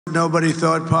nobody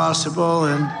thought possible,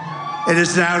 and it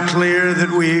is now clear that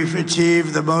we've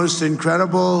achieved the most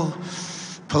incredible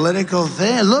political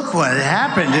thing. Look what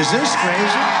happened. Is this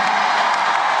crazy?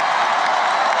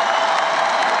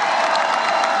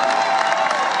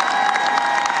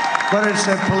 But it's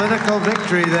a political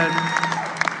victory that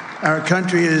our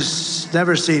country has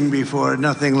never seen before,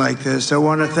 nothing like this. I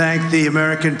want to thank the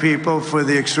American people for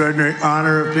the extraordinary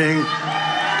honor of being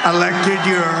elected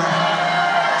your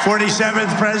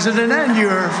 47th president and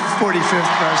your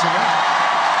 45th president.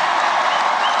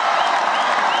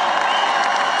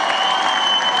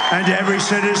 And every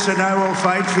citizen, I will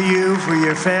fight for you, for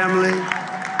your family,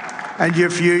 and your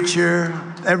future.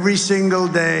 Every single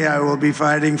day, I will be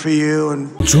fighting for you. And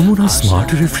Jomuna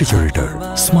Smart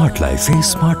Refrigerator. Smart Life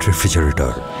is Smart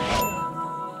Refrigerator.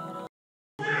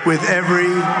 With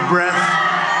every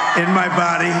breath in my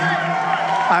body,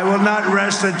 I will not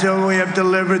rest until we have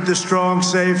delivered the strong,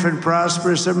 safe, and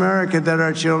prosperous America that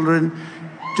our children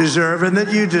deserve and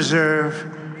that you deserve.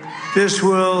 This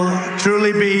will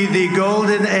truly be the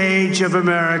golden age of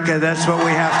America. That's what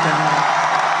we have to have.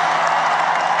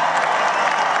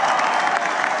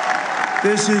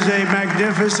 This is a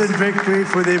magnificent victory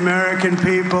for the American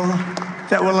people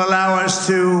that will allow us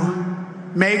to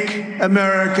make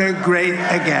America great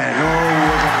again.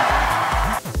 Oh,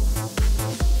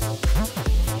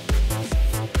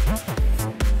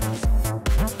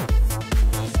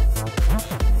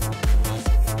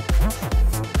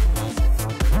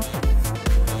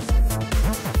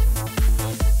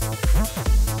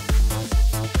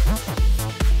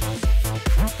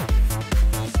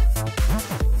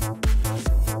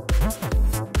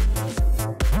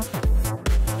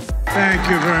 thank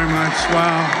you very much.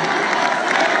 Wow.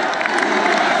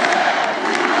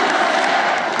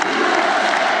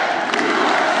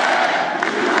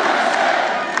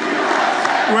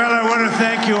 Well, I want to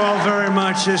thank you all very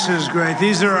much. This is great.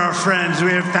 These are our friends.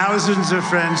 We have thousands of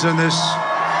friends in this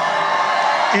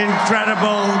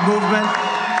incredible movement.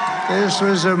 This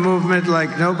was a movement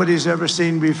like nobody's ever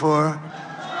seen before.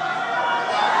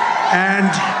 And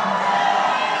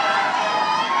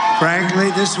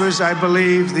frankly, this was, I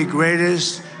believe, the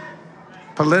greatest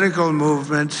political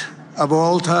movement of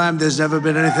all time. There's never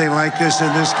been anything like this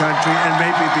in this country, and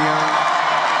maybe beyond.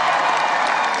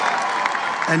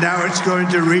 And now it's going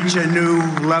to reach a new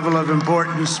level of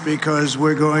importance because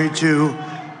we're going to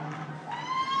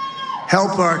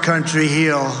help our country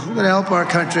heal. We're going to help our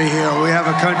country heal. We have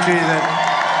a country that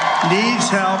needs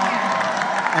help,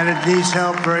 and it needs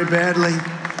help very badly.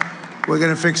 We're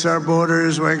going to fix our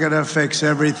borders. We're going to fix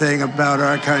everything about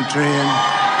our country. And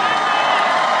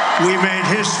we made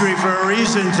history for a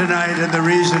reason tonight, and the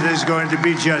reason is going to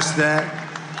be just that.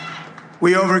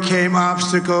 We overcame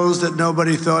obstacles that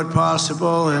nobody thought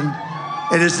possible, and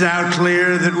it is now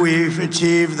clear that we've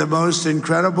achieved the most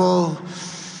incredible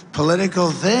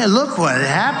political thing. Look what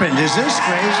happened. Is this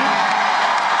crazy?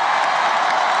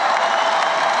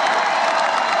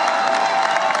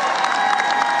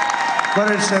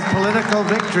 But it's a political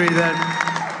victory that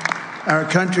our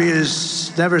country has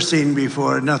never seen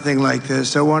before, nothing like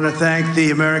this. I want to thank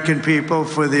the American people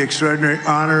for the extraordinary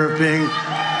honor of being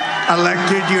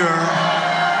elected your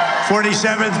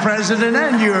 47th president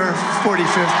and your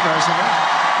 45th president.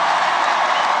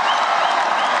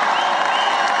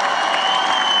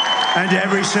 And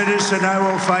every citizen, I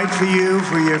will fight for you,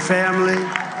 for your family,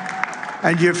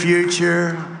 and your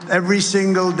future. Every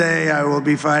single day, I will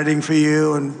be fighting for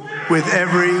you, and with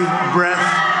every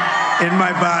breath in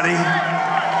my body,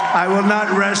 I will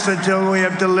not rest until we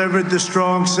have delivered the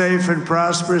strong, safe, and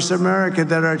prosperous America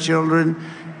that our children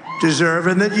deserve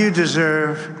and that you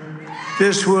deserve.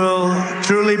 This will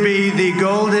truly be the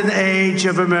golden age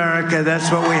of America. That's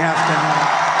what we have to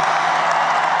have.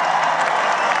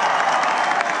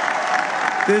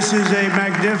 This is a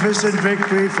magnificent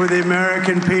victory for the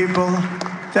American people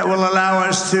that will allow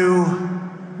us to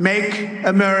make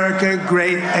America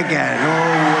great again.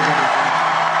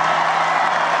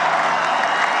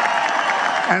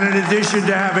 And in addition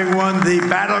to having won the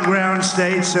battleground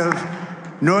states of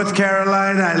North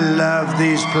Carolina, I love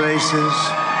these places,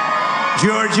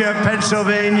 Georgia,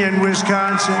 Pennsylvania, and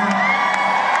Wisconsin,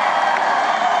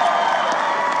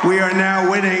 we are now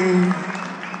winning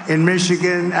in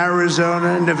Michigan,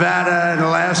 Arizona, Nevada, and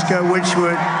Alaska, which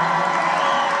would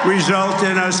result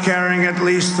in us carrying at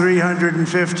least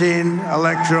 315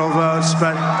 electoral votes,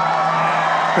 but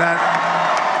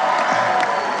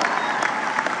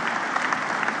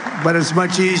it's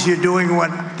much easier doing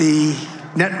what the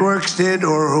networks did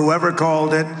or whoever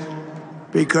called it,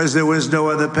 because there was no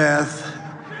other path.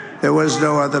 There was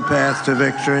no other path to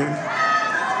victory.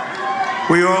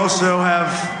 We also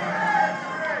have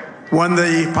won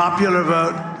the popular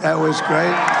vote. That was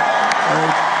great.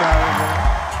 Very proud of her.